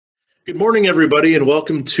Good morning, everybody, and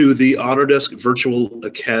welcome to the Autodesk Virtual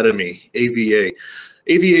Academy, AVA.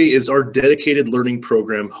 AVA is our dedicated learning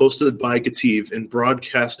program hosted by KETIV and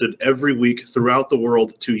broadcasted every week throughout the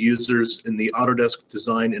world to users in the Autodesk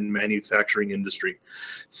design and manufacturing industry.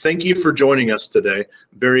 Thank you for joining us today.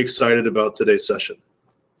 Very excited about today's session.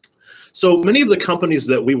 So many of the companies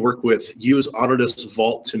that we work with use Autodesk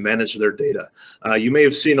Vault to manage their data. You may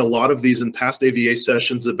have seen a lot of these in past AVA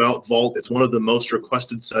sessions about Vault. It's one of the most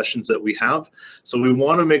requested sessions that we have. So we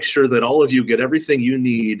want to make sure that all of you get everything you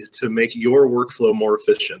need to make your workflow more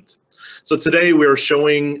efficient. So today we are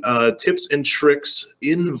showing tips and tricks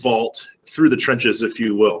in Vault through the trenches, if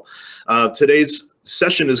you will. Today's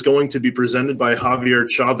session is going to be presented by Javier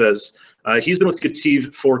Chavez. He's been with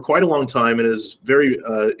KETIV for quite a long time and is very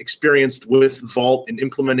experienced with Vault in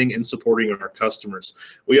implementing and supporting our customers.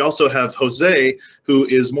 We also have Jose, who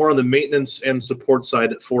is more on the maintenance and support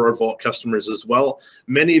side for our Vault customers as well.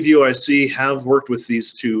 Many of you I see have worked with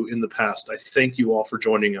these two in the past. I thank you all for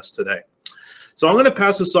joining us today. So I'm going to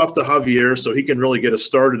pass this off to Javier so he can really get us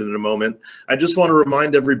started in a moment. I just want to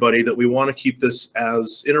remind everybody that we want to keep this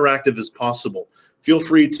as interactive as possible. Feel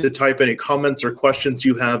free to type any comments or questions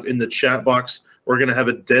you have in the chat box. We're going to have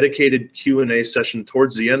a dedicated Q&A session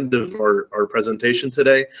towards the end of our presentation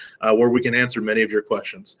today where we can answer many of your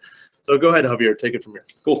questions. So go ahead, Javier, take it from here.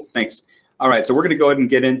 Cool, thanks. All right, so we're going to go ahead and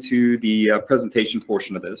get into the presentation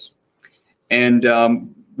portion of this. And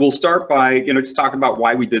we'll start by just talking about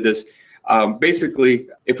why we did this. Basically,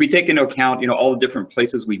 if we take into account all the different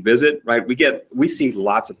places we visit, right, we see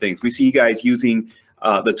lots of things. We see you guys using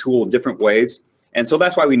the tool in different ways. And so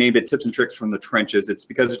that's why we named it Tips and Tricks from the Trenches. It's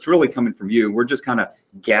because it's really coming from you. We're just kind of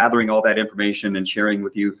gathering all that information and sharing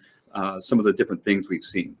with you some of the different things we've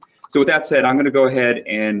seen. So with that said, I'm going to go ahead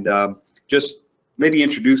and just maybe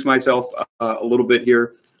introduce myself a little bit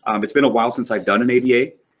here. It's been a while since I've done an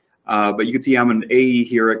AVA, but you can see I'm an AE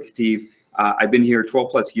here at KETIV. I've been here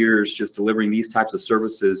 12 plus years just delivering these types of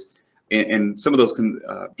services, and some of those can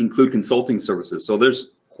include consulting services. So there's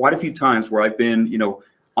quite a few times where I've been,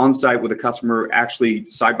 on site with a customer, actually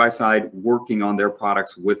side by side working on their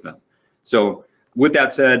products with them. So with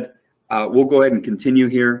that said, we'll go ahead and continue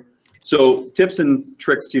here. So tips and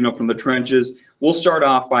tricks, from the trenches. We'll start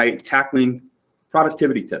off by tackling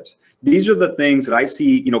productivity tips. These are the things that I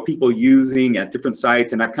see, people using at different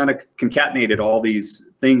sites, and I've kind of concatenated all these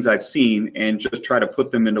things I've seen and just try to put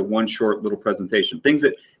them into one short little presentation. Things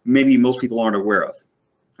that maybe most people aren't aware of,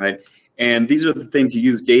 right? And these are the things you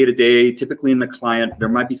use day to day, typically in the client. There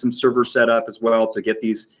might be some server setup as well to get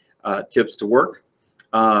these tips to work.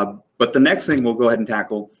 But the next thing we'll go ahead and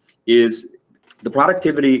tackle is the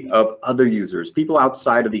productivity of other users, people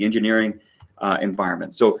outside of the engineering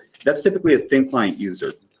environment. So that's typically a thin client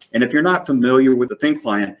user. And if you're not familiar with the thin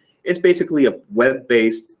client, it's basically a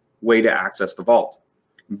web-based way to access the Vault.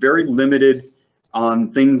 Very limited on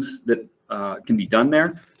things that can be done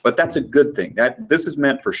there, but that's a good thing. This is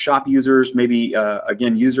meant for shop users, maybe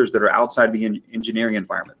again, users that are outside of the engineering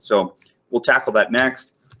environment. So we'll tackle that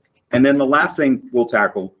next. And then the last thing we'll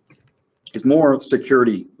tackle is more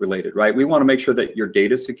security related, right? We want to make sure that your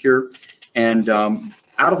data is secure, and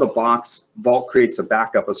out of the box, Vault creates a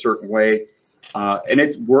backup a certain way, and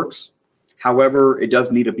it works. However, it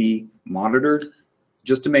does need to be monitored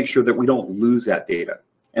just to make sure that we don't lose that data.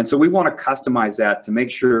 And so we want to customize that to make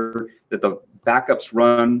sure that the backups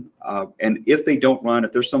run, and if they don't run,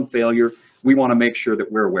 if there's some failure, we want to make sure that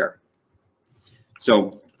we're aware.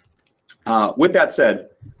 So with that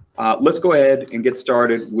said, let's go ahead and get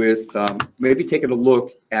started with maybe taking a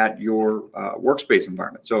look at your workspace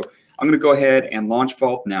environment. So I'm going to go ahead and launch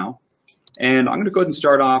Vault now, and I'm going to go ahead and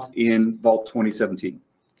start off in Vault 2017.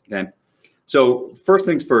 Okay. So first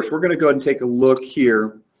things first, we're going to go ahead and take a look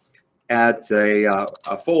here at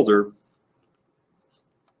a folder.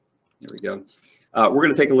 There we go. We're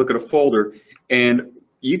going to take a look at a folder, and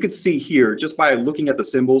you can see here, just by looking at the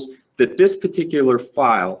symbols, that this particular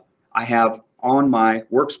file I have on my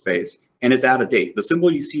workspace, and it's out of date. The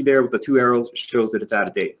symbol you see there with the two arrows shows that it's out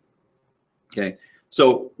of date. Okay,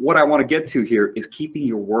 so what I want to get to here is keeping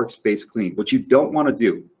your workspace clean. What you don't want to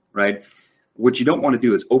do, right? What you don't want to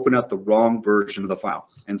do is open up the wrong version of the file.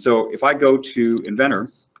 And so if I go to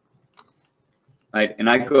Inventor, right, and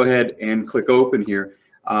I go ahead and click open here,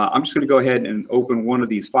 I'm just going to go ahead and open one of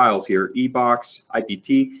these files here, ebox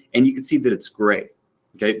IPT, and you can see that it's gray.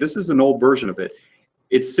 Okay, this is an old version of it.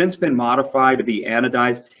 It's since been modified to be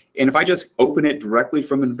anodized, and if I just open it directly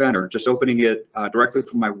from Inventor, just opening it directly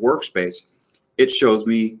from my workspace, it shows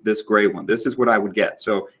me this gray one. This is what I would get.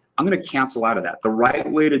 So I'm going to cancel out of that. The right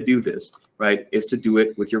way to do this, right, is to do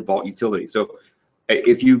it with your Vault utility. So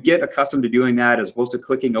If you get accustomed to doing that as opposed to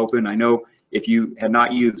clicking open, I know if you have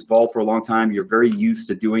not used Vault for a long time, you're very used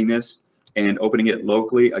to doing this and opening it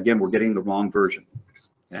locally. Again, we're getting the wrong version.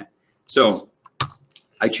 Okay, so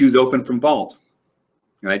I choose open from Vault.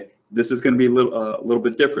 Right, this is going to be a little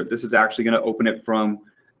bit different. This is actually going to open it from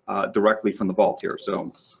directly from the Vault here.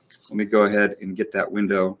 So let me go ahead and get that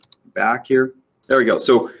window back here. There we go.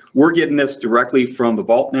 So we're getting this directly from the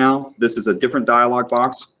Vault now. This is a different dialog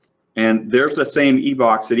box, and there's the same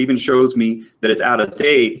e-box that even shows me that it's out of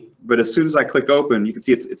date. But as soon as I click open, you can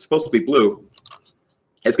see it's supposed to be blue.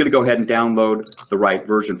 It's going to go ahead and download the right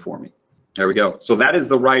version for me. There we go. So that is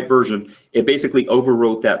the right version. It basically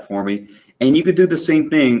overwrote that for me. And you could do the same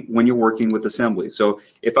thing when you're working with assembly. So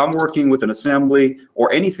if I'm working with an assembly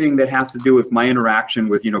or anything that has to do with my interaction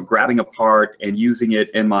with, grabbing a part and using it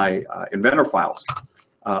in my inventor files,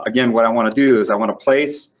 again, what I want to do is I want to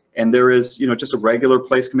place, and there is, just a regular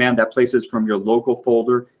place command that places from your local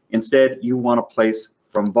folder. Instead, you want to place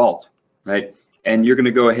from Vault, right? And you're going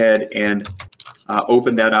to go ahead and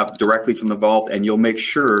open that up directly from the Vault, and you'll make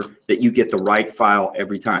sure that you get the right file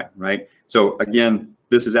every time, right? So again,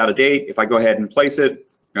 this is out of date. If I go ahead and place it,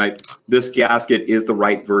 right, this gasket is the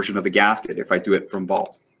right version of the gasket if I do it from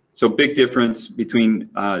Vault. So big difference between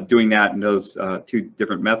doing that and those two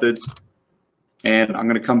different methods. And I'm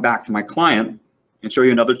going to come back to my client and show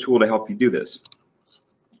you another tool to help you do this.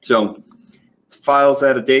 So files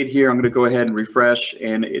out of date here. I'm going to go ahead and refresh,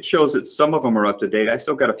 and it shows that some of them are up to date. I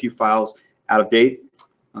still got a few files out of date,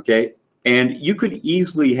 okay? And you could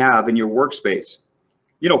easily have in your workspace,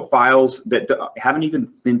 files that haven't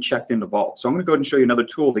even been checked into Vault. So I'm going to go ahead and show you another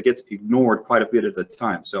tool that gets ignored quite a bit at the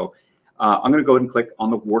time. So I'm going to go ahead and click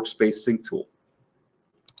on the Workspace Sync tool.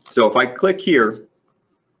 So if I click here,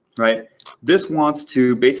 right, this wants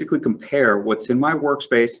to basically compare what's in my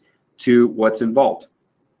workspace to what's in Vault,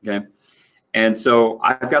 okay? And so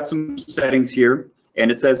I've got some settings here,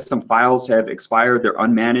 and it says some files have expired, they're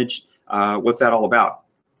unmanaged. What's that all about?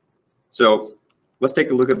 So let's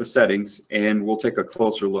take a look at the settings, and we'll take a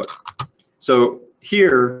closer look. So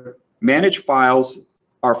here, manage files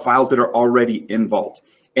are files that are already in Vault.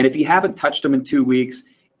 And if you haven't touched them in 2 weeks,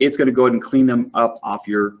 it's going to go ahead and clean them up off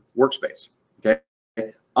your workspace. Okay.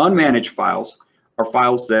 Unmanaged files are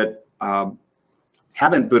files that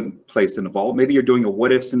haven't been placed in the Vault. Maybe you're doing a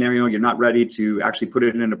what-if scenario. You're not ready to actually put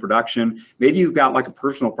it into production. Maybe you've got like a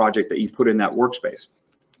personal project that you put in that workspace.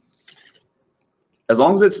 As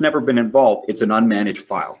long as it's never been in Vault, it's an unmanaged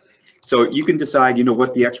file. So you can decide,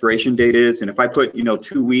 what the expiration date is. And if I put,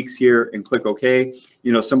 2 weeks here and click OK,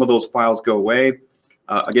 some of those files go away.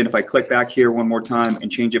 Again, if I click back here one more time and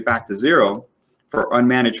change it back to 0 for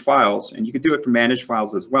unmanaged files, and you can do it for managed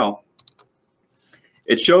files as well,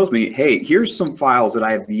 it shows me, hey, here's some files that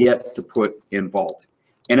I have yet to put in Vault.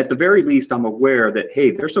 And at the very least, I'm aware that,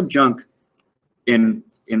 hey, there's some junk in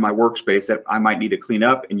my workspace that I might need to clean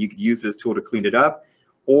up, and you could use this tool to clean it up.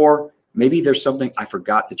 Or maybe there's something I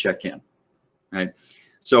forgot to check in, right?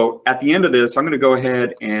 So at the end of this, I'm going to go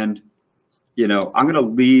ahead and, I'm going to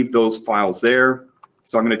leave those files there.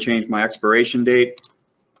 So I'm going to change my expiration date.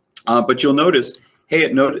 But you'll notice, hey,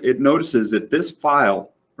 it notices that this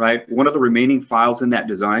file, right, one of the remaining files in that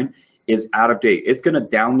design is out of date. It's going to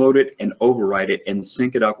download it and overwrite it and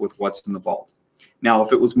sync it up with what's in the Vault. Now,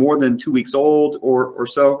 if it was more than 2 weeks old or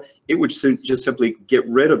so, it would just simply get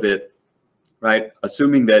rid of it, right?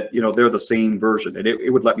 Assuming that, they're the same version, and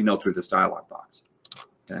it would let me know through this dialog box,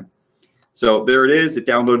 okay? So there it is. It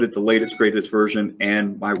downloaded the latest, greatest version,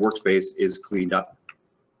 and my workspace is cleaned up,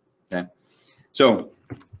 okay? So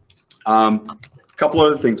a couple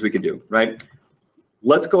other things we could do, right?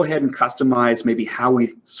 Let's go ahead and customize maybe how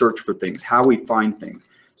we search for things, how we find things.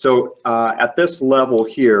 So at this level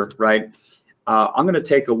here, right, I'm going to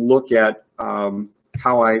take a look at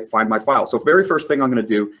how I find my file. So very first thing I'm going to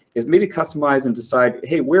do is maybe customize and decide,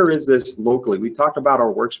 hey, where is this locally? We talked about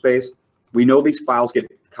our workspace. We know these files get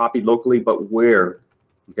copied locally, but where?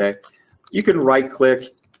 Okay. You can right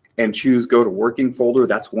click and choose go to working folder.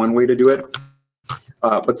 That's one way to do it.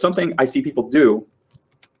 But something I see people do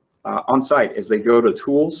on site is they go to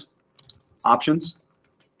tools, options,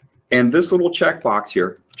 and this little checkbox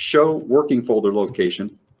here, show working folder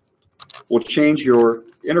location, will change your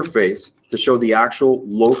interface to show the actual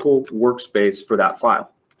local workspace for that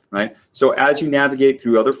file, right? So as you navigate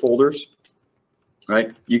through other folders,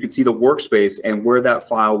 right, you can see the workspace and where that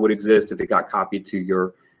file would exist if it got copied to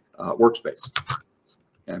your workspace.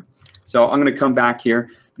 Okay. So I'm going to come back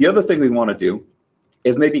here. The other thing we want to do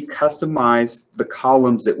is maybe customize the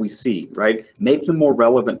columns that we see, right? Make them more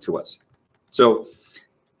relevant to us. So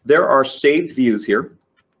there are saved views here.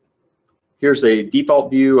 here's a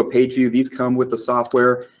default view, a page view. These come with the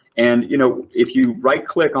software. And you know, if you right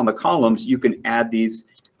click on the columns, you can add these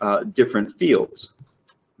different fields.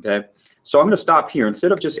 Okay, so I'm going to stop here.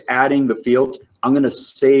 Instead of just adding the fields, I'm going to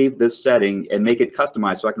save this setting and make it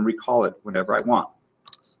customized so I can recall it whenever I want.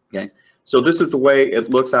 Okay, so this is the way it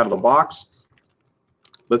looks out of the box.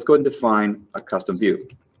 Let's go ahead and define a custom view.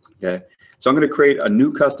 Okay, so I'm going to create a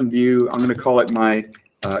new custom view. I'm going to call it my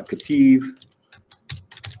KETIV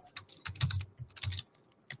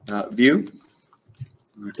view.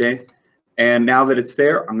 Okay, and now that it's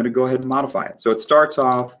there, I'm going to go ahead and modify it. So it starts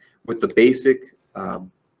off with the basic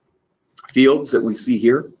fields that we see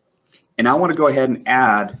here, and I want to go ahead and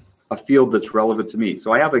add a field that's relevant to me.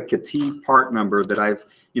 So I have a KETIV part number that I've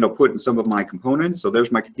put in some of my components. So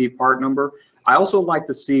there's my KETIV part number. I also like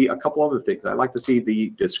to see a couple other things. I like to see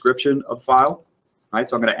the description of file. Right,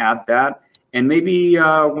 so I'm going to add that, and maybe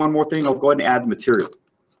one more thing. I'll go ahead and add material.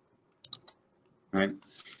 Right.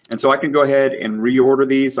 And so I can go ahead and reorder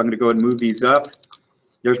these. So I'm going to go ahead and move these up.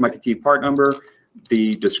 There's my KETIV part number,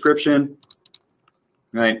 the description,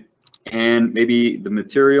 right, and maybe the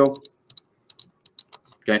material.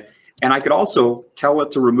 Okay, and I could also tell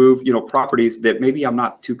it to remove, properties that maybe I'm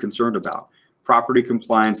not too concerned about. Property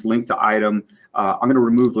compliance, link to item. I'm going to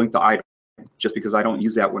remove link to item just because I don't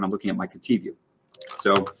use that when I'm looking at my KETIV view.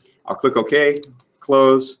 So I'll click OK,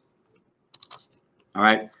 close. All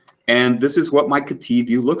right. And this is what my KETIV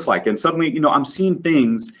view looks like. And suddenly, I'm seeing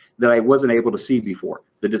things that I wasn't able to see before.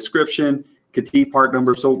 The description, KETIV part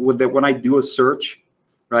number. So when I do a search,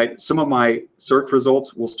 right, some of my search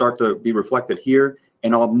results will start to be reflected here,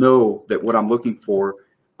 and I'll know that what I'm looking for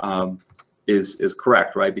is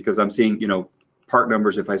correct, right? Because I'm seeing, part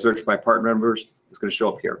numbers. If I search by part numbers, it's going to show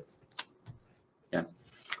up here. Yeah.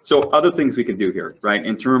 So other things we can do here, right,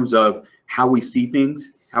 in terms of how we see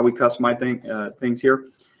things, how we customize things here.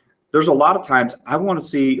 There's a lot of times I want to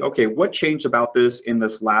see, okay, what changed about this in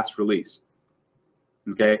this last release,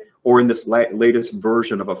 okay, or in this latest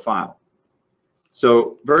version of a file.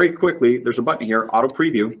 So very quickly, there's a button here, auto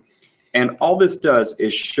preview, and all this does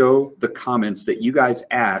is show the comments that you guys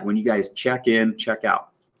add when you guys check in, check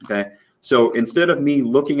out, okay. So instead of me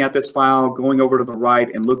looking at this file, going over to the right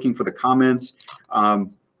and looking for the comments,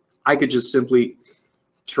 I could just simply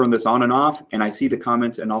turn this on and off, and I see the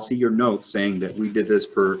comments, and I'll see your notes saying that we did this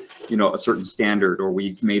per a certain standard, or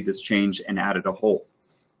we made this change and added a hole.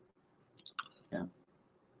 Yeah.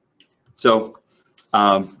 So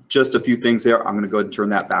just a few things there. I'm going to go ahead and turn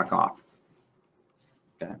that back off.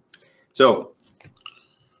 Okay. So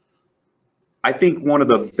I think one of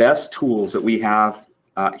the best tools that we have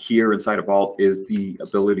here inside of Vault is the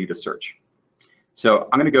ability to search. So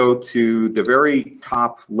I'm going to go to the very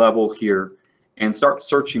top level here and start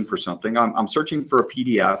searching for something. I'm searching for a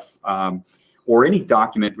PDF or any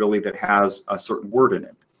document really that has a certain word in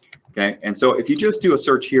it. Okay, and so if you just do a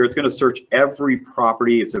search here, it's going to search every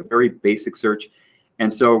property. It's a very basic search.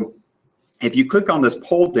 And so if you click on this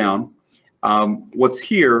pull down, what's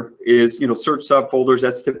here is search subfolders.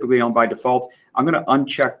 That's typically on by default. I'm going to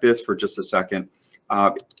uncheck this for just a second.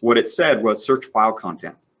 What it said was search file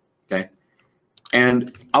content. Okay.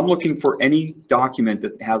 And I'm looking for any document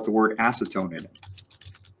that has the word acetone in it.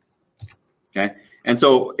 Okay, and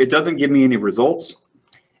so it doesn't give me any results.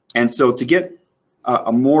 And so to get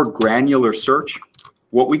a more granular search,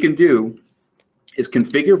 what we can do is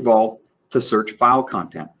configure Vault to search file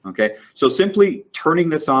content. Okay, so simply turning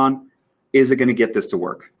this on isn't going to get this to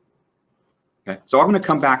work. Okay, so I'm going to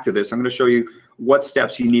come back to this. I'm going to show you what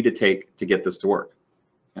steps you need to take to get this to work.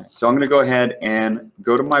 Okay, so I'm going to go ahead and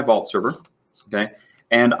go to my Vault server. Okay,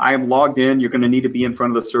 and I am logged in. You're going to need to be in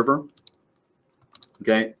front of the server.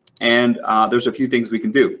 Okay, and there's a few things we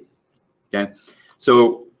can do. Okay,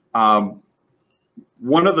 so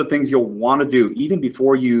one of the things you'll want to do even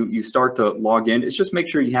before you start to log in is just make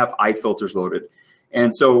sure you have iFilters loaded.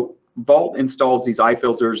 And so Vault installs these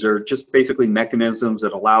iFilters. They're just basically mechanisms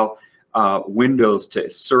that allow Windows to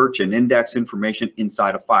search and index information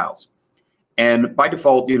inside of files. And by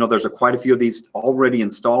default, there's quite a few of these already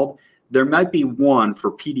installed. There might be one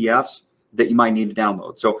for PDFs that you might need to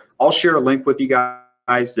download. So I'll share a link with you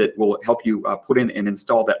guys that will help you put in and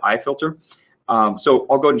install that iFilter. So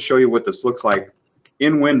I'll go ahead and show you what this looks like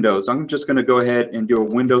in Windows. I'm just going to go ahead and do a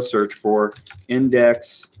Windows search for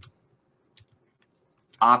index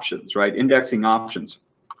options, right? Indexing options.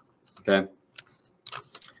 Okay.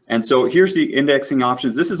 And so here's the indexing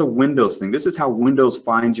options. This is a Windows thing. This is how Windows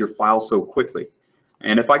finds your file so quickly.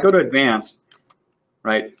 And if I go to advanced,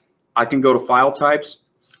 right, I can go to file types,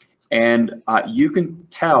 and you can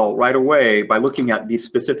tell right away by looking at these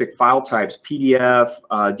specific file types, PDF,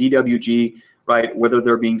 DWG, right, whether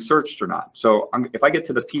they're being searched or not. So if I get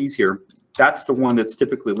to the P's here, that's the one that's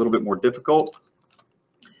typically a little bit more difficult.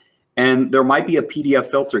 And there might be a PDF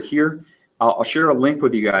filter here. I'll share a link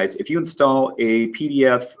with you guys. If you install a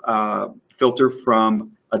PDF filter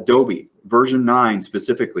from Adobe, version 9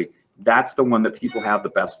 specifically, that's the one that people have the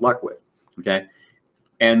best luck with, okay?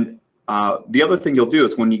 And the other thing you'll do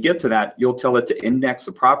is when you get to that, you'll tell it to index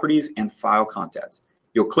the properties and file contents.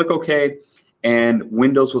 You'll click OK, and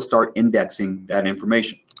Windows will start indexing that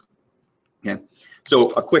information, okay? So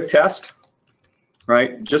a quick test,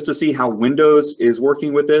 right? Just to see how Windows is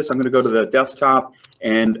working with this, I'm going to go to the desktop,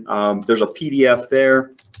 and there's a PDF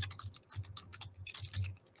there,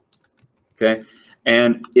 okay?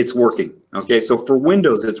 And it's working, okay? So for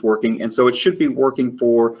Windows, it's working, and so it should be working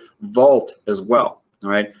for Vault as well,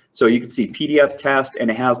 all right? So you can see PDF test,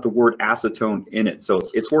 and it has the word acetone in it, so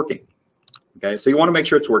it's working, okay? So you want to make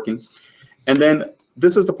sure it's working. And then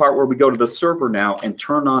this is the part where we go to the server now and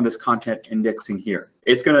turn on this content indexing here.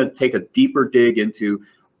 It's going to take a deeper dig into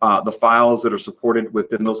the files that are supported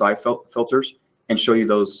within those filters and show you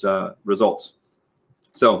those results.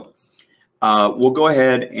 So we'll go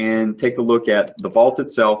ahead and take a look at the vault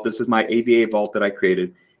itself. This is my AVA vault that I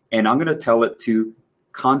created, and I'm going to tell it to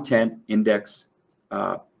content index,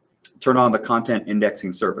 turn on the content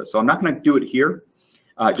indexing service. So I'm not going to do it here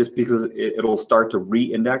just because it'll start to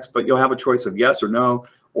re-index, but you'll have a choice of yes or no,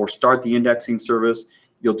 or start the indexing service.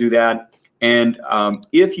 You'll do that. And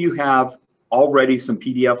if you have already some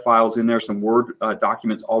PDF files in there, some Word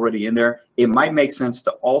documents already in there, it might make sense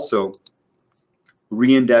to also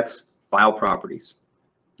re-index file properties.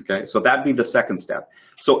 Okay, so that'd be the second step.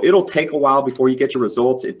 So it'll take a while before you get your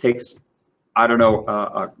results. It takes, I don't know,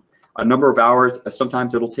 a number of hours.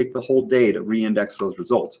 Sometimes it'll take the whole day to re-index those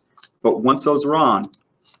results. But once those are on,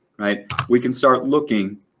 right, we can start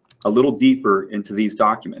looking a little deeper into these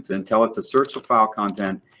documents and tell it to search the file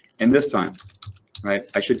content. And this time, right,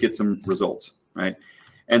 I should get some results, right?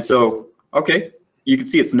 And so, okay, you can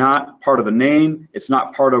see it's not part of the name. It's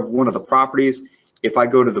not part of one of the properties. If I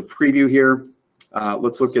go to the preview here,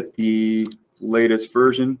 let's look at the latest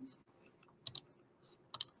version,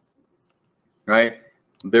 right?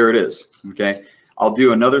 There it is, okay? I'll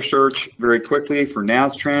do another search very quickly for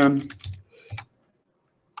Nastran,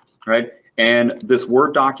 right? And this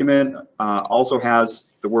Word document also has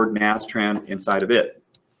the word Nastran inside of it,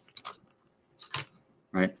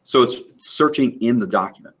 right? So it's searching in the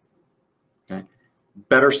document, okay?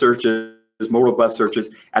 Better searches, more robust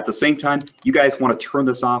searches. At the same time, you guys want to turn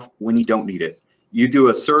this off when you don't need it. You do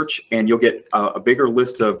a search and you'll get a bigger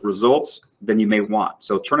list of results than you may want.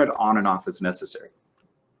 So turn it on and off as necessary.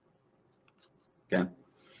 Okay.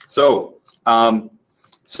 So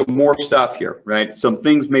some more stuff here, right? Some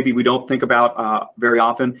things maybe we don't think about very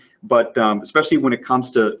often, but especially when it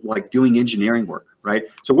comes to like doing engineering work, right?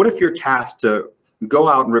 So what if you're tasked to go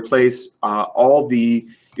out and replace all the,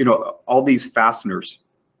 all these fasteners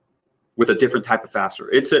with a different type of fastener?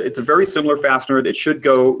 It's a very similar fastener. It should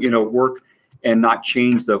go, work and not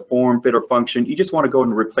change the form, fit, or function. You just want to go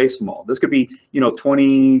and replace them all. This could be,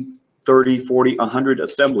 20, 30, 40, 100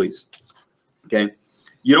 assemblies, okay?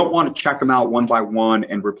 You don't want to check them out one by one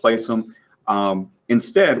and replace them.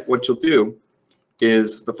 Instead, what you'll do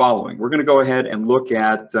is the following. We're going to go ahead and look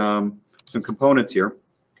at some components here,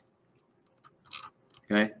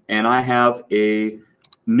 okay? And I have a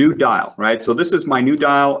new dial, right? So this is my new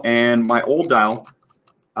dial, and my old dial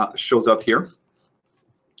shows up here.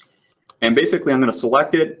 And basically, I'm going to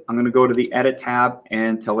select it. I'm going to go to the Edit tab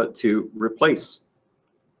and tell it to replace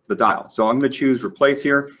the dial. So I'm going to choose Replace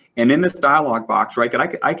here. And in this dialog box, right,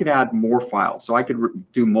 I could add more files. So I could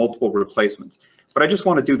do multiple replacements. But I just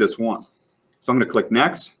want to do this one. So I'm going to click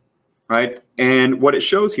Next, right? And what it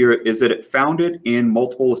shows here is that it found it in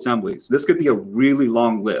multiple assemblies. This could be a really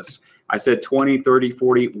long list. I said 20, 30,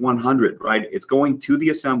 40, 100, right? It's going to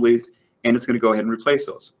the assemblies, and it's going to go ahead and replace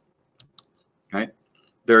those, right?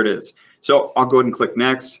 There it is. So I'll go ahead and click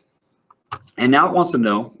Next. And now it wants to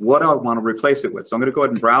know what I want to replace it with. So I'm going to go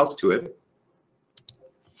ahead and browse to it.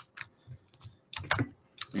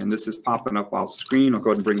 And this is popping up off screen. I'll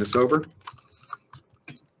go ahead and bring this over.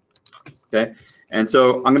 Okay. And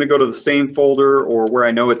so I'm going to go to the same folder or where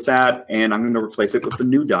I know it's at, and I'm going to replace it with the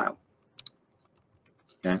new dial.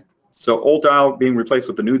 Okay. So old dial being replaced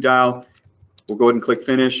with the new dial. We'll go ahead and click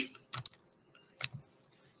Finish.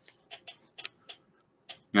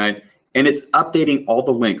 All right. And it's updating all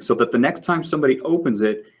the links so that the next time somebody opens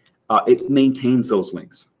it, it maintains those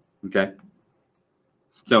links. Okay.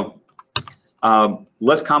 So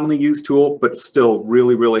less commonly used tool, but still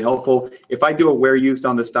really, really helpful. If I do a where used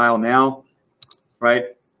on this dial now, right,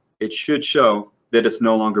 it should show that it's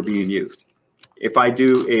no longer being used. if I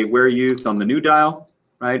do a where used on the new dial,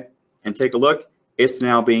 right, and take a look, it's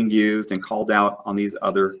now being used and called out on these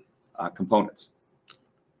other components.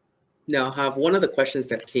 Now, one of the questions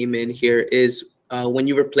that came in here is when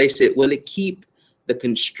you replace it, will it keep the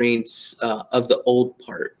constraints of the old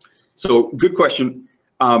part? So good question.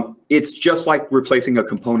 It's just like replacing a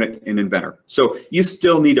component in Inventor. So you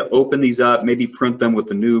still need to open these up, maybe print them with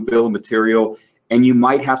the new bill of material, and you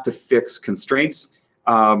might have to fix constraints.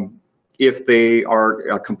 If they are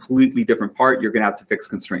a completely different part, you're going to have to fix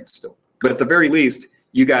constraints still. But at the very least,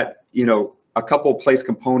 you got, you know, a couple place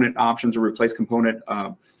component options or replace component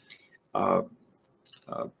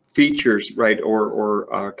features, right,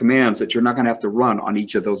 or commands that you're not going to have to run on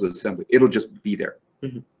each of those assembly. It'll just be there.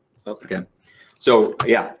 Mm-hmm. Okay. So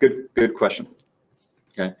yeah, good question.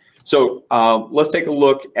 Okay. So let's take a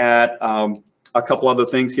look at a couple other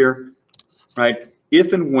things here, right?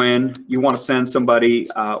 If and when you want to send somebody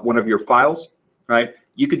one of your files, right,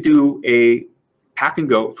 you could do a pack and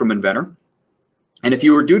go from Inventor. And if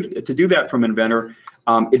you were to do that from Inventor,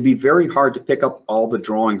 it'd be very hard to pick up all the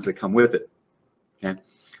drawings that come with it. Okay.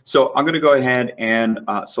 So I'm going to go ahead and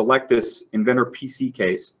select this Inventor PC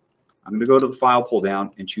case. I'm going to go to the file pull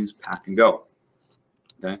down and choose pack and go.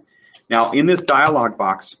 Okay. Now in this dialog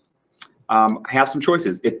box, I have some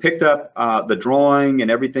choices. It picked up the drawing and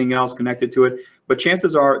everything else connected to it, but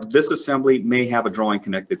chances are this assembly may have a drawing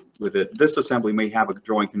connected with it. This assembly may have a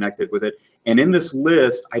drawing connected with it. And in this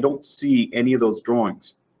list, I don't see any of those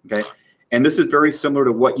drawings. Okay. And this is very similar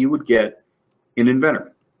to what you would get in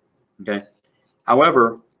Inventor. Okay.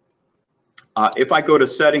 However, if I go to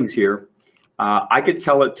settings here, I could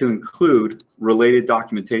tell it to include related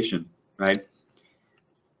documentation, right?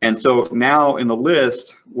 And so now in the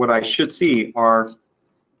list, what I should see are,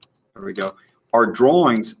 there we go, are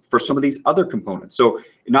drawings for some of these other components. So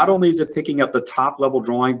not only is it picking up the top level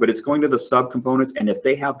drawing, but it's going to the subcomponents, and if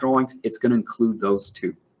they have drawings, it's going to include those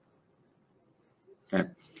too. Okay,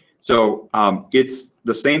 so it's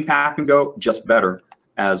the same pack and go, just better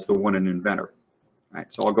as the one in Inventor. All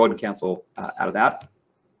right, so I'll go ahead and cancel out of that.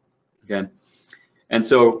 Again. And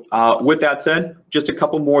so with that said, just a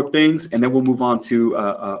couple more things, and then we'll move on to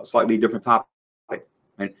a slightly different topic.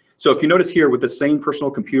 Right? So if you notice here with the same personal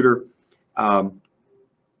computer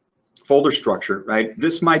folder structure, right?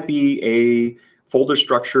 This might be a folder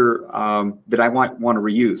structure that I want to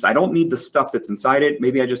reuse. I don't need the stuff that's inside it.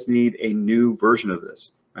 Maybe I just need a new version of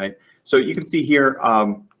this, right? So you can see here,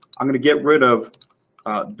 I'm going to get rid of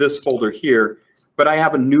this folder here, but I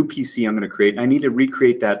have a new PC I'm going to create, and I need to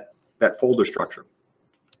recreate that folder structure.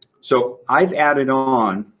 So I've added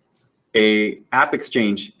on a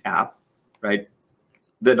AppExchange app, right,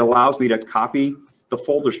 that allows me to copy the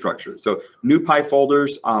folder structure. So NewPy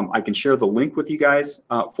folders, I can share the link with you guys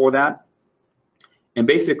for that. And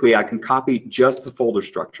basically I can copy just the folder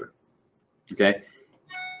structure, okay?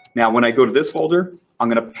 Now when I go to this folder, I'm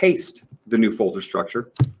gonna paste the new folder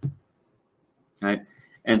structure, right?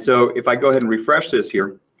 And so if I go ahead and refresh this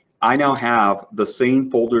here, I now have the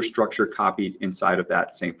same folder structure copied inside of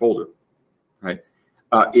that same folder, right?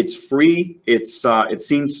 It's free. It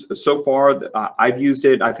seems so far, I've used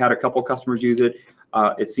it. I've had a couple customers use it.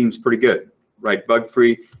 It seems pretty good, right? Bug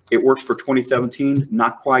free. It works for 2017,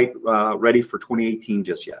 not quite ready for 2018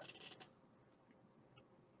 just yet.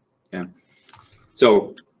 Yeah.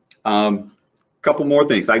 So couple more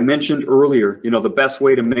things. I mentioned earlier, you know, the best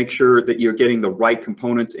way to make sure that you're getting the right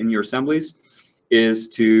components in your assemblies is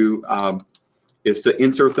to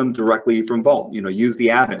insert them directly from Vault. You know, use the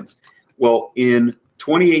add-ins. Well, in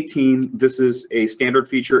 2018, this is a standard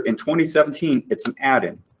feature. In 2017, it's an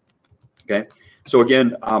add-in. Okay. So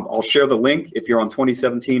again, I'll share the link if you're on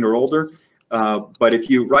 2017 or older. But if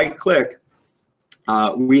you right-click,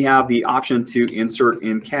 we have the option to insert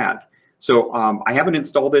in CAD. So I haven't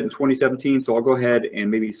installed it in 2017, so I'll go ahead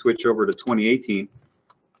and maybe switch over to 2018.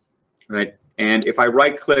 Right. And if I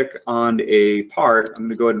right-click on a part, I'm going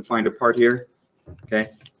to go ahead and find a part here.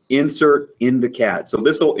 Okay, insert in the CAD. So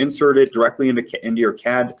this will insert it directly into your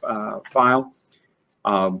CAD file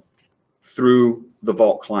through the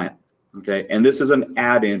Vault client. Okay, and this is an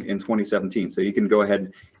add-in in 2017, so you can go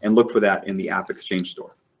ahead and look for that in the AppExchange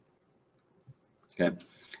store. Okay,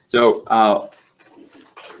 so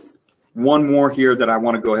one more here that I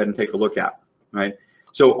want to go ahead and take a look at. Right.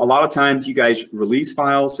 So a lot of times you guys release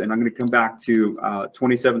files, and I'm going to come back to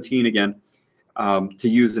 2017 again to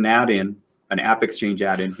use an add-in, an AppExchange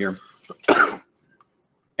add-in here.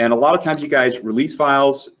 And a lot of times you guys release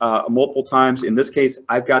files multiple times. In this case,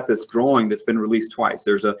 I've got this drawing that's been released twice.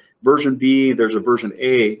 There's a version B, there's a version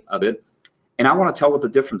A of it, and I want to tell what the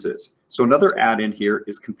difference is. So another add-in here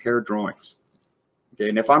is compare drawings. Okay,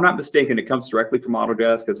 and if I'm not mistaken, it comes directly from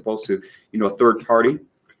Autodesk as opposed to, you know, a third party.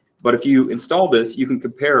 But if you install this, you can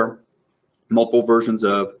compare multiple versions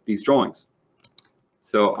of these drawings.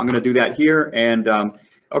 So I'm going to do that here, and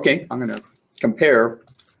okay, I'm going to compare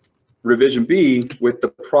revision B with the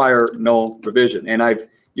prior null revision, and I've,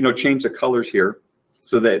 you know, changed the colors here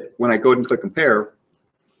so that when I go ahead and click compare,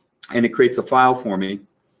 and it creates a file for me,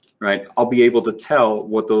 right, I'll be able to tell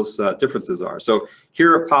what those differences are. So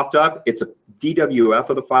here it popped up. It's a DWF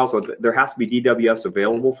of the file, so there has to be DWFs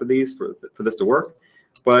available for these for this to work.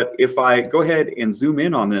 But if I go ahead and zoom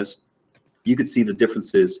in on this, you can see the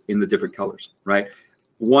differences in the different colors, right?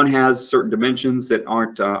 One has certain dimensions that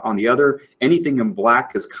aren't on the other. Anything in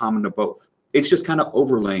black is common to both. It's just kind of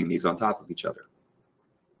overlaying these on top of each other.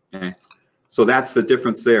 Okay, so that's the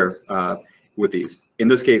difference there with these. In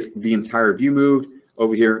this case, the entire view moved.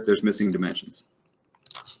 Over here, there's missing dimensions.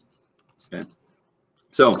 Okay,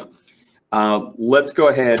 so let's go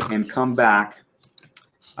ahead and come back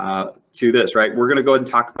to this, right? We're going to go ahead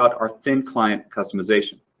and talk about our thin client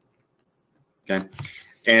customization. Okay,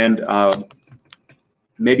 and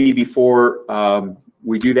maybe before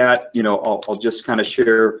we do that, you know, I'll just kind of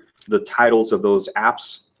share the titles of those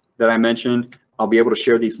apps that I mentioned. I'll be able to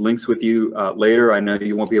share these links with you later. I know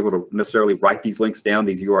you won't be able to necessarily write these links down,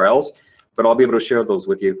 these URLs, but I'll be able to share those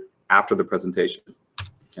with you after the presentation.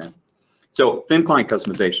 Okay, so thin client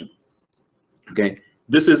customization. Okay,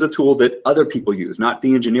 this is a tool that other people use, not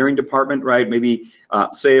the engineering department, right? Maybe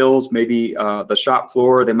sales, maybe the shop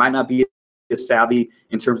floor. They might not be as savvy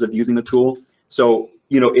in terms of using the tool. So,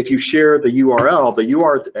 you know, if you share the URL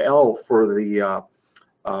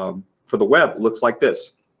for the web looks like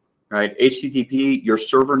this, right? HTTP, your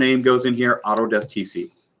server name goes in here, Autodesk TC,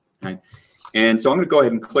 right? And so I'm going to go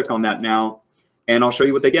ahead and click on that now, and I'll show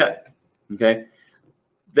you what they get. Okay,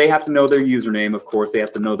 they have to know their username, of course. They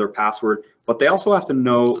have to know their password, but they also have to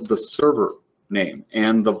know the server name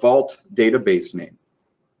and the Vault database name.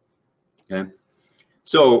 Okay,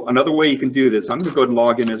 so another way you can do this, I'm going to go ahead and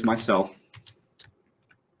log in as myself.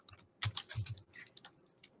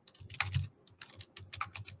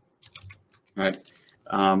 All right,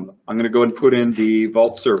 I'm going to go ahead and put in the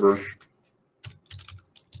Vault server.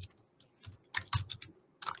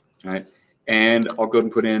 All right, and I'll go ahead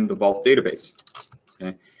and put in the Vault database.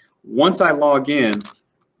 Okay, once I log in,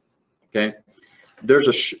 okay, there's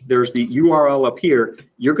the URL up here.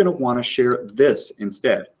 You're going to want to share this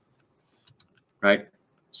instead, right?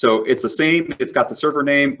 So it's the same. It's got the server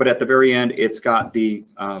name, but at the very end, it's got the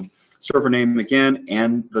server name again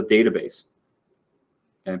and the database.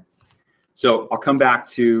 Okay, so I'll come back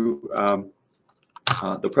to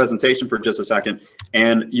the presentation for just a second,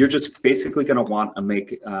 and you're just basically going to want to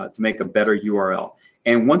make a better URL.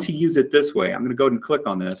 And once you use it this way, I'm going to go ahead and click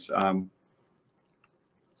on this.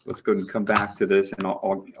 Let's go ahead and come back to this, and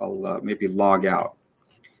I'll maybe log out.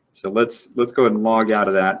 So let's go ahead and log out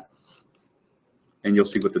of that, and you'll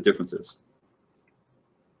see what the difference is.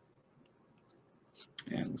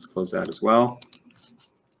 And let's close that as well.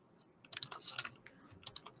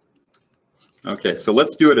 Okay, so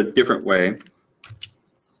let's do it a different way.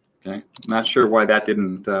 Okay, not sure why that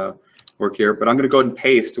didn't work here, but I'm going to go ahead and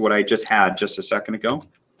paste what I just had just a second ago.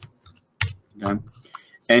 Okay.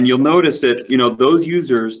 And you'll notice that, you know, those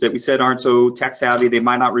users that we said aren't so tech savvy, they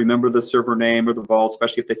might not remember the server name or the vault,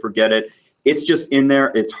 especially if they forget it. It's just in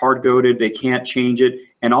there. It's hard-coded. They can't change it.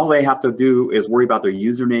 And all they have to do is worry about their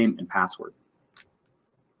username and password.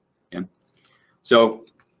 Okay. So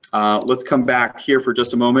let's come back here for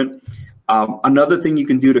just a moment. Another thing you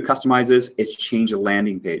can do to customize this is change a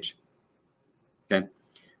landing page. Okay.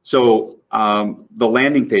 So the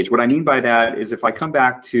landing page, what I mean by that is if I come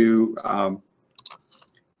back to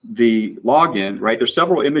the login, right, there's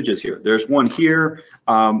several images here. There's one here.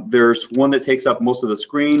 There's one that takes up most of the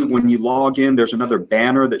screen. When you log in, there's another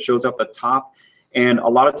banner that shows up at top. And a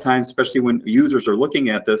lot of times, especially when users are looking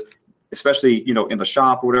at this, especially, you know, in the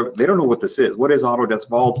shop or whatever, they don't know what this is. What is Autodesk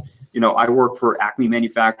Vault? You know, I work for Acme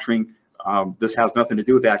Manufacturing. This has nothing to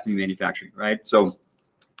do with Acme Manufacturing, right? So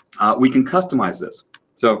we can customize this.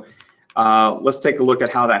 So let's take a look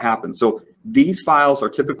at how that happens. So these files are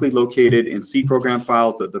typically located in C program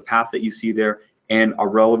files, the path that you see there, and are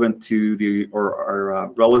relevant to the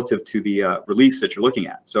relative to the release that you're looking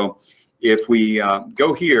at. So if we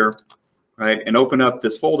go here, right, and open up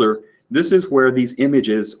this folder, this is where these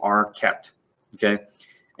images are kept. Okay,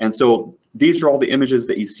 and so these are all the images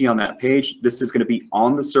that you see on that page. This is going to be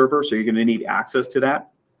on the server, so you're going to need access to that.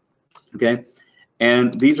 Okay,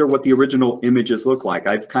 and these are what the original images look like.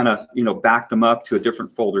 I've kind of, you know, backed them up to a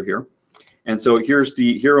different folder here. And so here's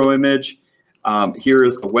the hero image, here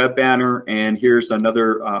is the web banner, and here's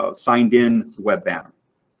another signed in web banner.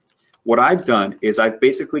 what I've done is I've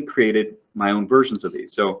basically created my own versions of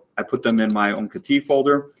these. So I put them in my own KETIV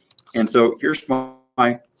folder. And so here's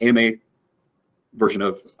my AMA version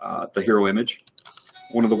of the hero image,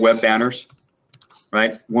 one of the web banners,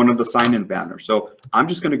 right? One of the sign-in banners. So I'm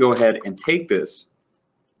just going to go ahead and take this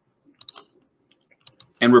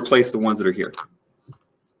and replace the ones that are here.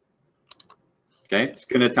 Okay, it's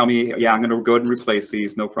going to tell me, yeah, I'm going to go ahead and replace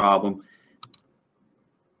these, no problem.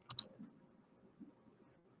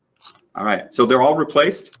 All right, so they're all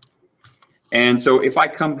replaced. And so if I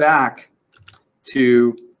come back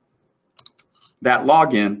to that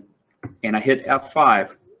login and I hit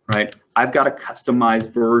F5, right, I've got a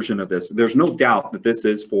customized version of this. There's no doubt that this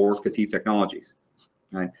is for KETIV Technologies,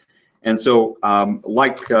 right? And so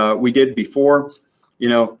like we did before, you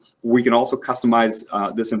know, we can also customize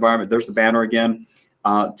this environment. There's the banner again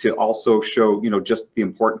to also show, you know, just the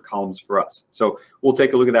important columns for us. So we'll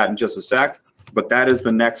take a look at that in just a sec, but that is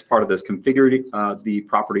the next part of this, configure the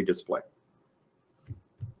property display.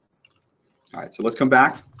 All right, so let's come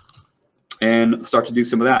back and start to do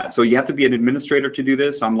some of that. So you have to be an administrator to do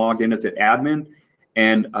this. I'm logged in as an admin.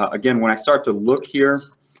 And again, when I start to look here,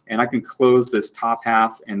 and I can close this top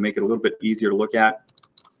half and make it a little bit easier to look at.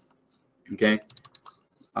 Okay,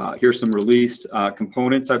 here's some released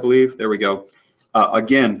components, I believe. There we go.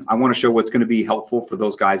 Again, I want to show what's going to be helpful for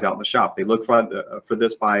those guys out in the shop. They look for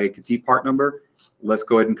this by KETIV part number. Let's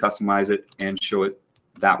go ahead and customize it and show it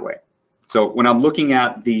that way. So when I'm looking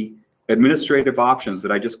at the administrative options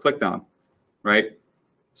that I just clicked on, right?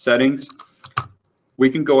 Settings, we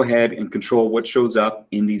can go ahead and control what shows up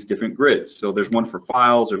in these different grids. So there's one for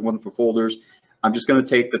files, there's one for folders. I'm just going to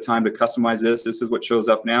take the time to customize this. This is what shows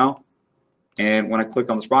up now. And when I click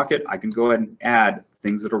on the sprocket, I can go ahead and add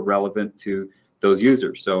things that are relevant to those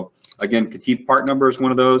users. So again, KETIV part number is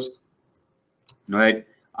one of those, right?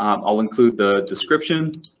 I'll include the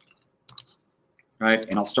description, right?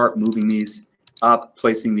 And I'll start moving these up,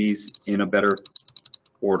 placing these in a better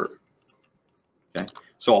order. Okay,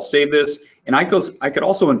 so I'll save this, and I could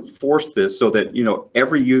also enforce this so that, you know,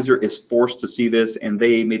 every user is forced to see this, and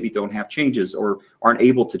they maybe don't have changes or aren't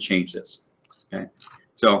able to change this. Okay,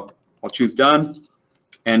 so I'll choose done,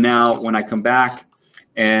 and now when I come back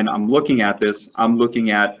and I'm looking at this, I'm looking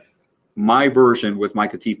at my version with my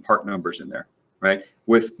KETIV part numbers in there, right,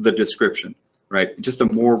 with the description, right, just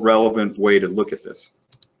a more relevant way to look at this.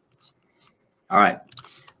 All right,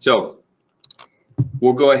 so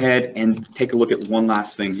we'll go ahead and take a look at one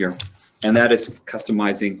last thing here, and that is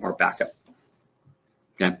customizing our backup.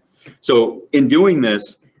 Okay, so in doing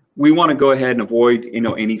this, we want to go ahead and avoid, you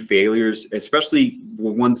know, any failures, especially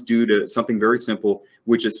ones due to something very simple,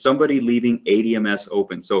 which is somebody leaving ADMS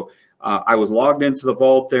open. So I was logged into the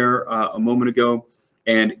vault there a moment ago,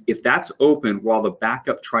 and if that's open while the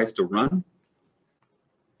backup tries to run,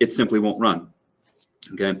 it simply won't run.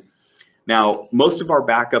 Okay. Now, most of our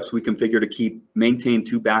backups we configure to maintain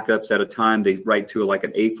 2 backups at a time. They write to like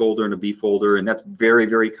an A folder and a B folder, and that's very,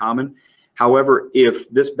 very common. However, if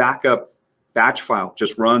this backup batch file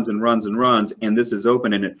just runs and runs and runs, and this is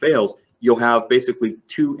open and it fails, you'll have basically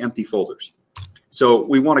 2 empty folders. So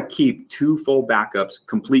we want to keep 2 full backups,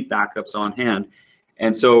 complete backups on hand.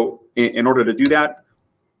 And so in order to do that,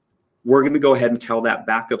 we're going to go ahead and tell that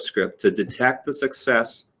backup script to detect the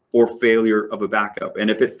success or failure of a backup. And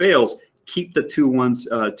if it fails, keep the 2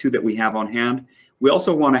 that we have on hand. We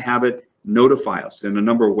also want to have it notify us in a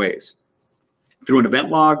number of ways, through an event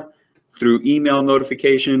log, through email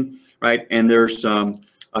notification, right? And there's a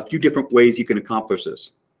few different ways you can accomplish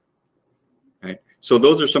this, right? So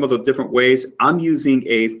those are some of the different ways. I'm using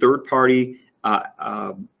a third-party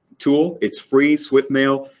tool. It's free,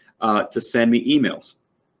 SwiftMail, to send me emails.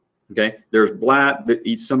 Okay, there's Blat.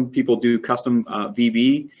 Some people do custom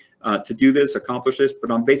VB to do this, accomplish this,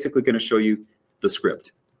 but I'm basically going to show you the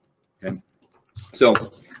script. Okay,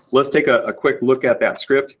 so let's take a quick look at that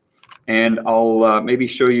script, and I'll maybe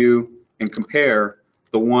show you and compare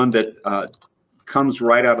the one that comes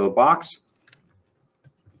right out of the box.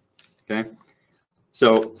 Okay,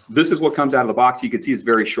 so this is what comes out of the box. You can see it's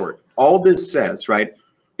very short. All this says, right,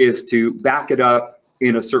 is to back it up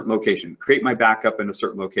in a certain location, create my backup in a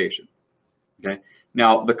certain location. Okay,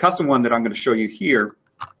 now the custom one that I'm going to show you here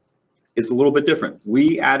is a little bit different.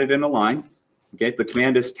 We added in a line. Okay, the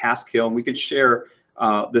command is task kill, and we can share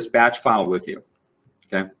this batch file with you.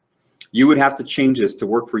 Okay, you would have to change this to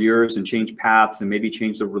work for yours and change paths and maybe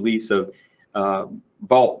change the release of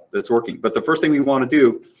Vault that's working. But the first thing we want to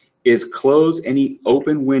do is close any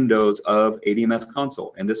open windows of ADMS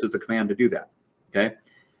console, and this is the command to do that. Okay.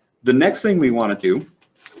 The next thing we want to do,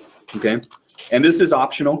 okay, and this is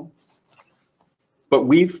optional, but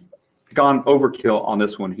we've gone overkill on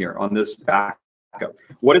this one here, on this backup.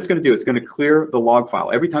 What it's going to do, it's going to clear the log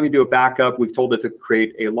file. Every time you do a backup, we've told it to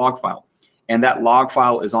create a log file, and that log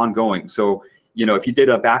file is ongoing. So, you know, if you did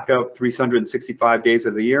a backup 365 days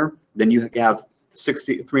of the year, then you have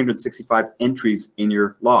 365 entries in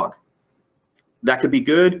your log. That could be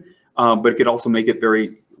good, but it could also make it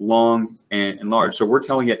very long and large. So we're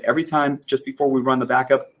telling it every time, just before we run the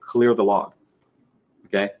backup, clear the log,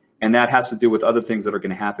 okay? And that has to do with other things that are going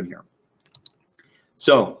to happen here.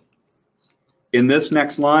 So in this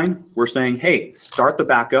next line, we're saying, hey, start the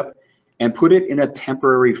backup and put it in a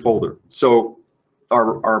temporary folder. So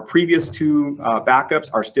our previous two backups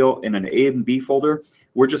are still in an A and B folder.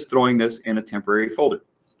 We're just throwing this in a temporary folder,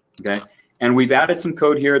 okay? And we've added some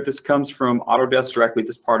code here. This comes from Autodesk directly,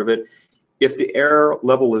 this part of it. If the error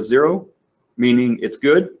level is 0, meaning it's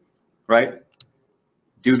good, right?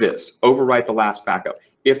 Do this, overwrite the last backup.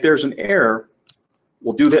 If there's an error,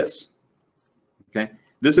 we'll do this, okay?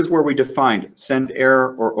 This is where we defined send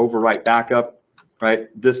error or overwrite backup, right?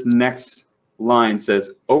 This next line says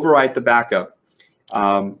overwrite the backup,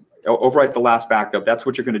 overwrite the last backup. That's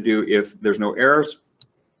what you're gonna do if there's no errors,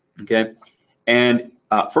 okay? And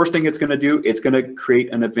first thing it's gonna do, it's gonna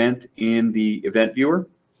create an event in the event viewer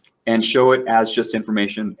and show it as just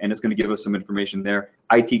information, and it's gonna give us some information there.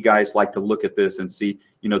 IT guys like to look at this and see,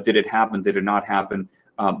 you know, did it happen, did it not happen?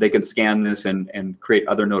 They can scan this and create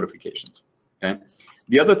other notifications, okay?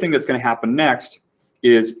 The other thing that's gonna happen next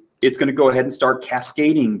is it's gonna go ahead and start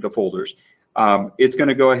cascading the folders. It's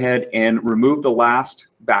gonna go ahead and remove the last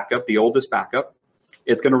backup, the oldest backup.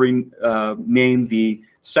 It's gonna rename the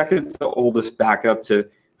second to oldest backup to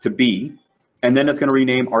B, and then it's gonna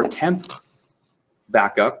rename our 10th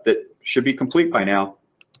backup that should be complete by now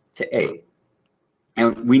to A.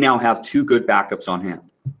 And we now have 2 good backups on hand,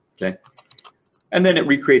 okay? And then it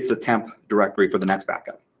recreates the temp directory for the next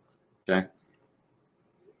backup, okay?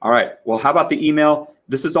 All right, well, how about the email?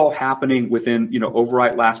 This is all happening within, you know,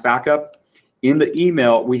 overwrite last backup. In the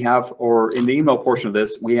email we have, or in the email portion of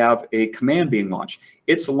this, we have a command being launched.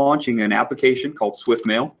 It's launching an application called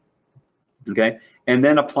SwiftMail, okay? And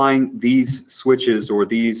then applying these switches or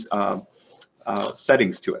these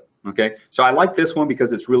settings to it, okay? So I like this one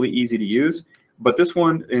because it's really easy to use, but this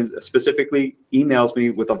one specifically emails me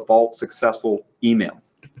with a vault successful email,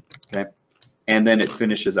 okay? And then it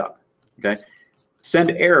finishes up, okay?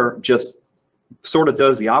 Send error just sort of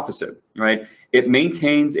does the opposite, right? It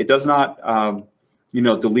maintains, it does not, you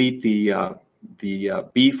know, delete the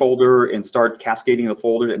B folder and start cascading the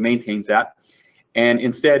folder. It maintains that. And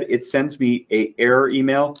instead, it sends me a error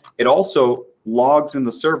email. It also logs in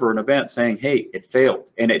the server an event saying, hey, it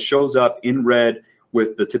failed. And it shows up in red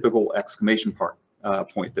with the typical exclamation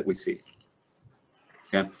point that we see.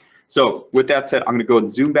 Okay. So with that said, I'm going to go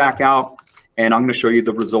and zoom back out, and I'm going to show you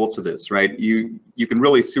the results of this, right? You can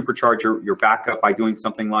really supercharge your backup by doing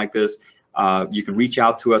something like this. You can reach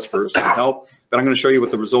out to us for some help, but I'm going to show you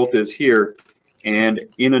what the result is here. And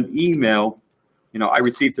in an email, you know, I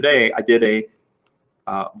received today, I did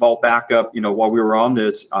a vault backup, you know, while we were on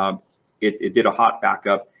this, it did a hot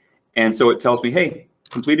backup. And so it tells me, hey,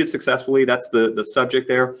 completed successfully. That's the subject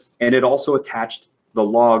there. And it also attached the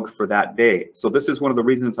log for that day. So this is one of the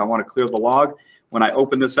reasons I want to clear the log. When I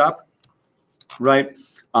open this up, right,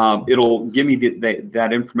 it'll give me that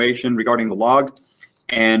information regarding the log.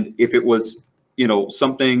 And if it was, you know,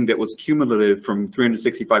 something that was cumulative from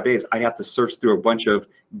 365 days, I'd have to search through a bunch of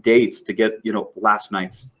dates to get, you know, last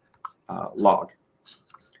night's log.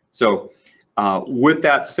 So with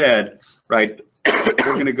that said, right,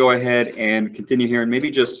 we're going to go ahead and continue here and maybe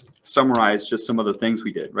just summarize just some of the things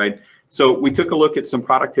we did, right? So we took a look at some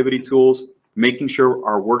productivity tools, making sure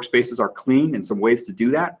our workspaces are clean and some ways to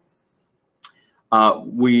do that.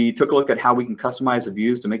 We took a look at how we can customize the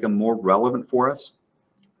views to make them more relevant for us.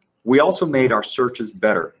 We also made our searches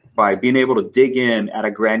better by being able to dig in at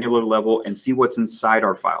a granular level and see what's inside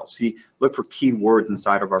our files. Look for keywords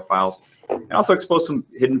inside of our files, and also expose some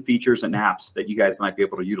hidden features and apps that you guys might be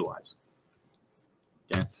able to utilize.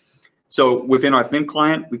 Okay. So within our thin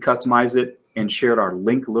client, we customized it and shared our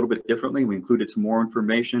link a little bit differently. We included some more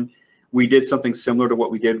information. We did something similar to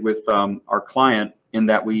what we did with our client in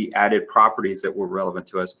that we added properties that were relevant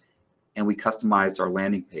to us, and we customized our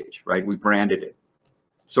landing page, right? We branded it.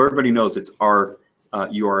 So everybody knows it's our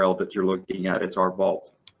URL that you're looking at, it's our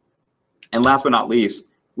vault. And last but not least,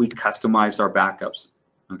 we customized our backups,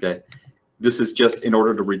 okay? This is just in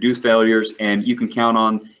order to reduce failures, and you can count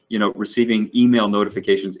on, you know, receiving email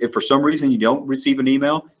notifications. If for some reason you don't receive an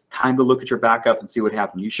email, time to look at your backup and see what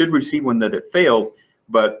happened. You should receive one that it failed,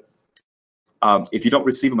 but if you don't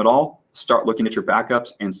receive them at all, start looking at your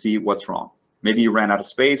backups and see what's wrong. Maybe you ran out of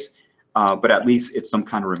space. but at least it's some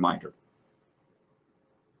kind of reminder.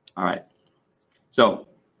 All right. So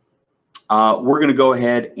we're going to go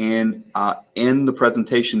ahead and end the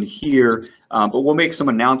presentation here, but we'll make some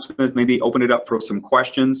announcements, maybe open it up for some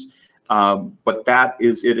questions. But that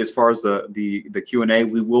is it as far as the Q&A.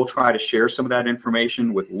 We will try to share some of that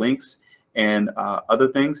information with links and other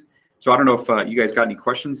things. So I don't know if you guys got any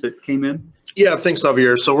questions that came in. Yeah, thanks,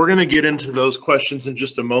 Javier. So we're going to get into those questions in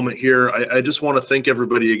just a moment here. I just want to thank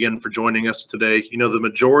everybody again for joining us today. You know, the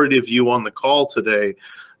majority of you on the call today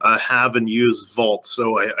have and use Vault.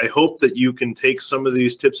 So I hope that you can take some of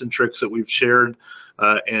these tips and tricks that we've shared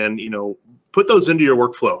and, you know, put those into your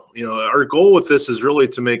workflow. You know, our goal with this is really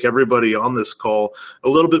to make everybody on this call a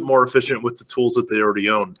little bit more efficient with the tools that they already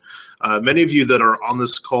own. Many of you that are on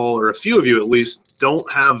this call, or a few of you at least,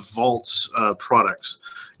 don't have Vault's products.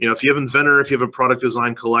 You know, if you have Inventor, if you have a product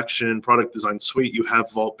design collection, product design suite, you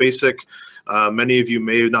have Vault Basic. Many of you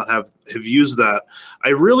may not have used that. I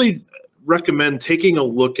really recommend taking a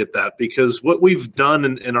look at that, because what we've done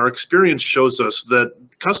and our experience shows us that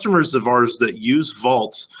customers of ours that use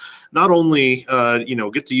Vault not only you know,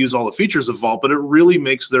 get to use all the features of Vault, but it really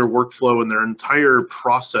makes their workflow and their entire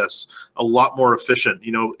process a lot more efficient.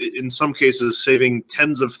 You know, in some cases, saving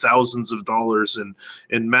tens of thousands of dollars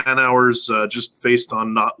in man hours just based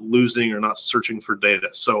on not losing or not searching for data.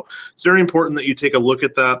 So it's very important that you take a look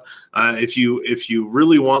at that. If you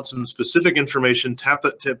really want some specific information, tap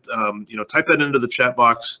that tip. You know, type that into the chat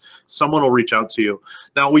box. Someone will reach out to you.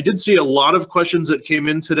 Now, we did see a lot of questions that came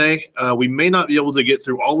in today. We may not be able to get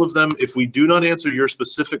through all of them. If we do not answer your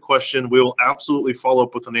specific question, we will absolutely follow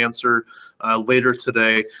up with an answer later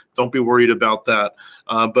today. Don't be worried about that.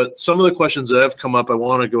 But some of the questions that have come up, I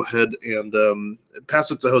want to go ahead and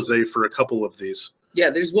pass it to Jose for a couple of these. Yeah,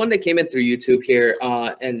 there's one that came in through YouTube here,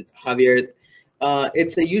 and Javier,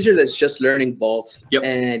 it's a user that's just learning Vault, Yep.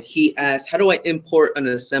 and he asked, how do I import an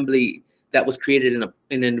assembly that was created in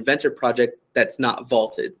an Inventor project that's not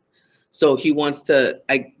vaulted? So he wants to,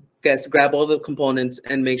 I guess, grab all the components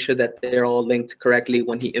and make sure that they're all linked correctly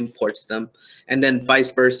when he imports them, and then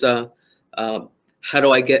vice versa. How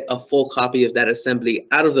do I get a full copy of that assembly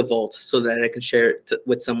out of the Vault so that I can share it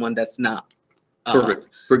with someone that's not? Perfect.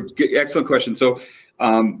 Excellent question. So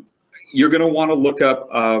you're going to want to look up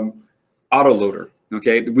Autoloader.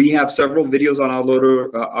 Okay, we have several videos on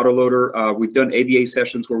Autoloader. We've done AVA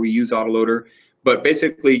sessions where we use Autoloader, but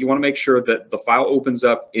basically you want to make sure that the file opens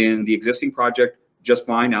up in the existing project just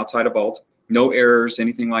fine outside of Vault, no errors,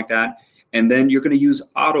 anything like that. And then you're going to use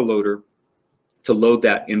Autoloader to load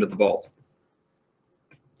that into the Vault.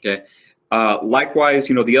 Okay. Likewise,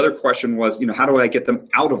 you know, the other question was, you know, how do I get them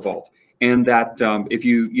out of Vault? And that if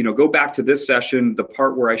you go back to this session, the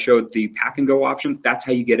part where I showed the pack and go option, that's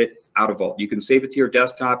how you get it out of Vault. You can save it to your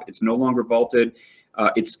desktop. It's no longer vaulted.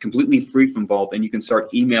 It's completely free from Vault, and you can start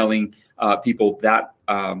emailing people that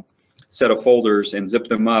set of folders and zip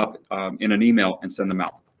them up in an email and send them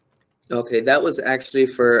out. Okay, that was actually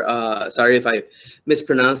for, sorry if I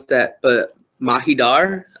mispronounced that, but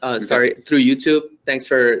Mahidar, sorry, through YouTube. Thanks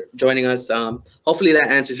for joining us. Hopefully that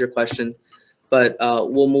answers your question, but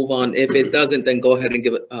we'll move on. If it doesn't, then go ahead and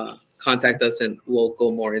give it, contact us and we'll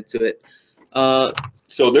go more into it.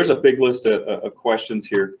 So there's a big list of questions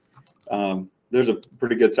here. There's a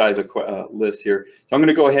pretty good size of list here. So I'm going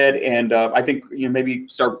to go ahead and I think, you know, maybe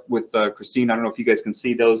start with Christine. I don't know if you guys can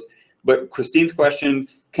see those, but Christine's question: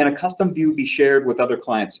 can a custom view be shared with other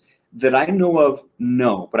clients? That I know of,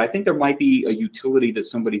 no, but I think there might be a utility that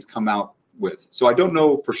somebody's come out with. So I don't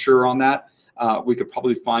know for sure on that. We could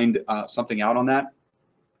probably find something out on that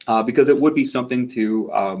because it would be something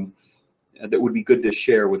to that would be good to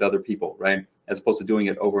share with other people, right? As opposed to doing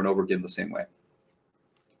it over and over again the same way.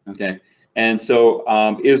 Okay. And so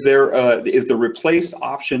is the replace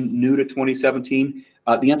option new to 2017?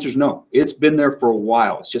 The answer is no. It's been there for a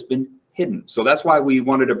while. It's just been hidden. So that's why we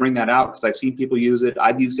wanted to bring that out, because I've seen people use it.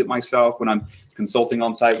 I've used it myself when I'm consulting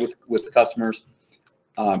on site with customers.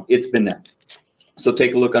 It's been there. So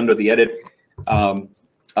take a look under the edit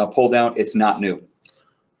pull down. It's not new.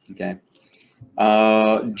 Okay.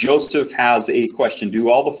 Joseph has a question. Do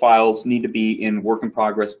all the files need to be in work in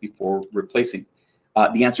progress before replacing?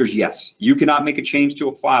 The answer is yes. You cannot make a change to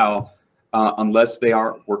a file unless they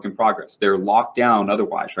are work in progress. They're locked down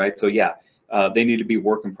otherwise, right? So yeah, they need to be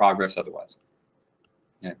work in progress otherwise.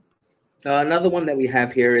 Yeah. Another one that we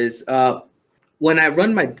have here is when I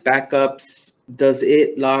run my backups, does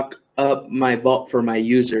it lock up my Vault for my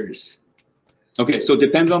users? Okay, so it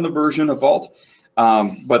depends on the version of Vault.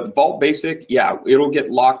 But Vault Basic, yeah, it'll get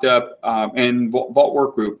locked up, and Vault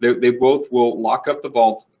Workgroup, they both will lock up the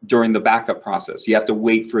Vault during the backup process. You have to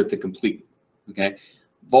wait for it to complete, okay?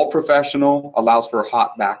 Vault Professional allows for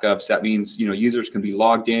hot backups. That means, you know, users can be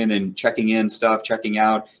logged in and checking in stuff, checking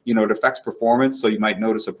out. You know, it affects performance, so you might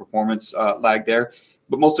notice a performance lag there.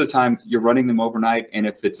 But most of the time, you're running them overnight, and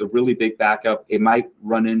if it's a really big backup, it might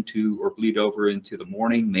run into or bleed over into the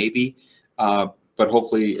morning, maybe. But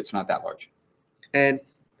hopefully, it's not that large. And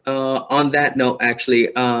on that note, actually,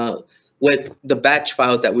 with the batch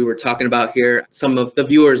files that we were talking about here, some of the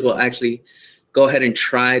viewers will actually go ahead and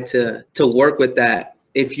try to work with that.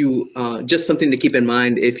 If you, just something to keep in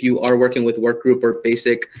mind, if you are working with Workgroup or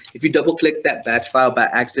Basic, if you double click that batch file by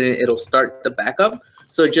accident, it'll start the backup.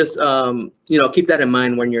 So just, you know, keep that in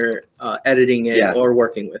mind when you're editing it or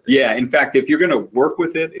working with it. Yeah, in fact, if you're gonna work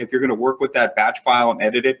with it, if you're gonna work with that batch file and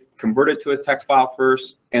edit it, convert it to a text file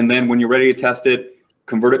first, and then when you're ready to test it,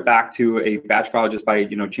 convert it back to a batch file just by,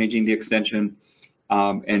 you know, changing the extension.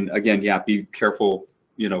 And again, yeah, be careful,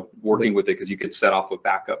 you know, working with it, because you could set off a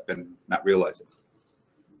backup and not realize it.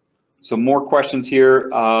 So more questions here.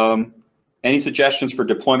 Any suggestions for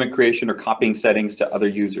deployment creation or copying settings to other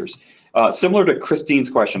users? Similar to Christine's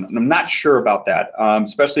question, and I'm not sure about that,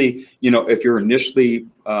 especially, you know, if you're initially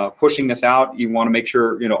pushing this out, you want to make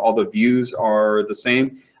sure, you know, all the views are the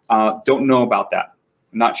same. Don't know about that.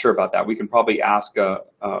 I'm not sure about that. We can probably ask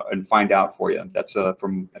and find out for you. That's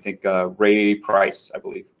from, I think, Ray Price, I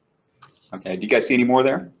believe. Okay, do you guys see any more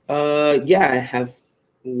there? Yeah, I have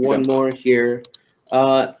one more here.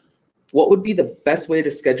 What would be the best way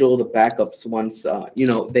to schedule the backups once, you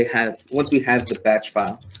know, once we have the batch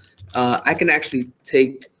file? I can actually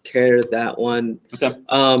take care of that one. Okay.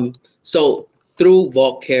 So through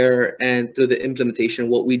VaultCare and through the implementation,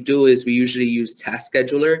 what we do is we usually use Task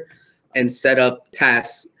Scheduler and set up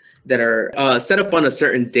tasks that are set up on a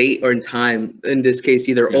certain date or time. In this case,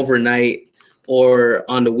 either overnight or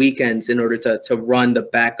on the weekends, in order to run the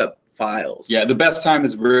backup files. Yeah, the best time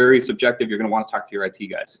is very subjective. You're going to want to talk to your IT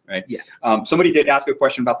guys, right? Yeah. Somebody did ask a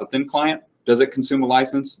question about the thin client. Does it consume a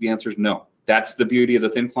license? The answer is no. That's the beauty of the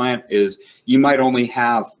thin client, is you might only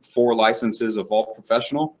have 4 licenses of Vault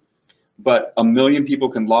Professional, but 1 million people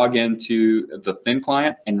can log into the thin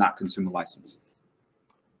client and not consume a license.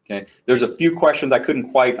 Okay. There's a few questions I couldn't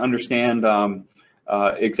quite understand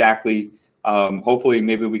exactly. Hopefully,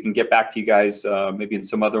 maybe we can get back to you guys maybe in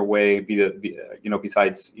some other way, you know,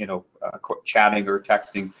 besides, you know, chatting or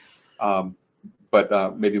texting.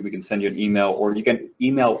 But maybe we can send you an email, or you can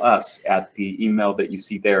email us at the email that you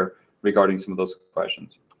see there regarding some of those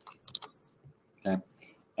questions. Okay,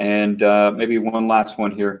 and maybe one last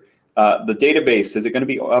one here. The database, is it going to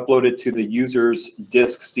be uploaded to the user's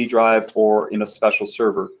disk, C drive, or in a special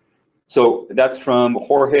server? So that's from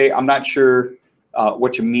Jorge. I'm not sure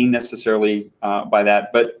what you mean necessarily by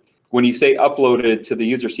that, but when you say uploaded to the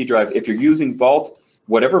user C drive, if you're using Vault,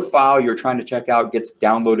 whatever file you're trying to check out gets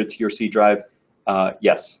downloaded to your C drive.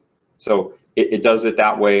 Yes, so it does it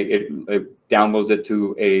that way. It downloads it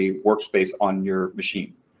to a workspace on your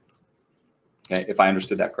machine. Okay, if I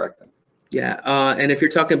understood that correctly. Yeah, and if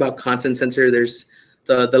you're talking about Content Center, there's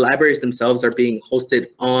the libraries themselves are being hosted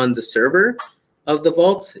on the server of the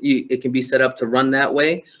Vault. It can be set up to run that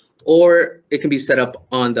way, or it can be set up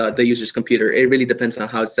on the user's computer. It really depends on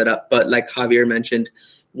how it's set up. But like Javier mentioned,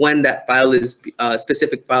 when that file is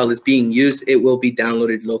specific file is being used, it will be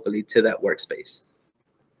downloaded locally to that workspace.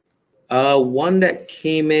 One that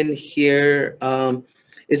came in here,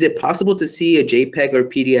 is it possible to see a JPEG or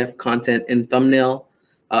PDF content in thumbnail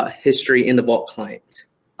history in the Vault client?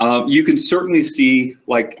 You can certainly see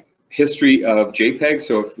like history of JPEG.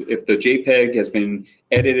 So if the JPEG has been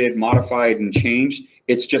edited, modified, and changed,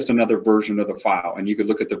 it's just another version of the file, and you could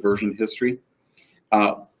look at the version history.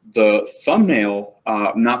 The thumbnail,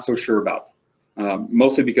 I'm not so sure about,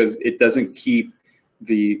 mostly because it doesn't keep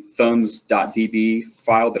the thumbs.db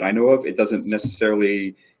file that I know of. It doesn't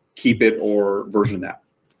necessarily keep it or version that.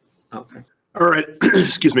 Okay. All right,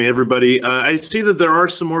 excuse me, everybody. I see that there are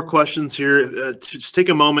some more questions here. Just take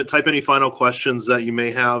a moment, type any final questions that you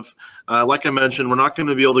may have. Like I mentioned, we're not going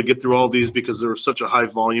to be able to get through all these because there was such a high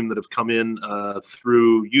volume that have come in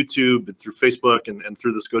through YouTube and through Facebook and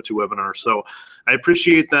through this GoToWebinar. So I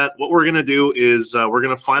appreciate that. What we're going to do is we're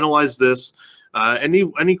going to finalize this.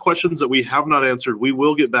 Any questions that we have not answered, we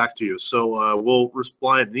will get back to you. So we'll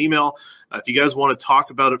reply in an email. If you guys want to talk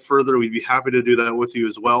about it further, we'd be happy to do that with you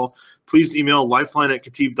as well. Please email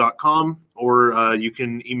lifeline@ketiv.com, or you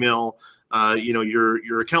can email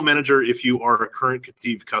your account manager if you are a current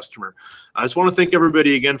KETIV customer. I just want to thank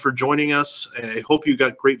everybody again for joining us. I hope you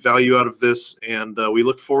got great value out of this, and we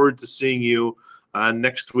look forward to seeing you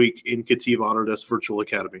next week in KETIV Autodesk Virtual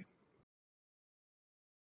Academy.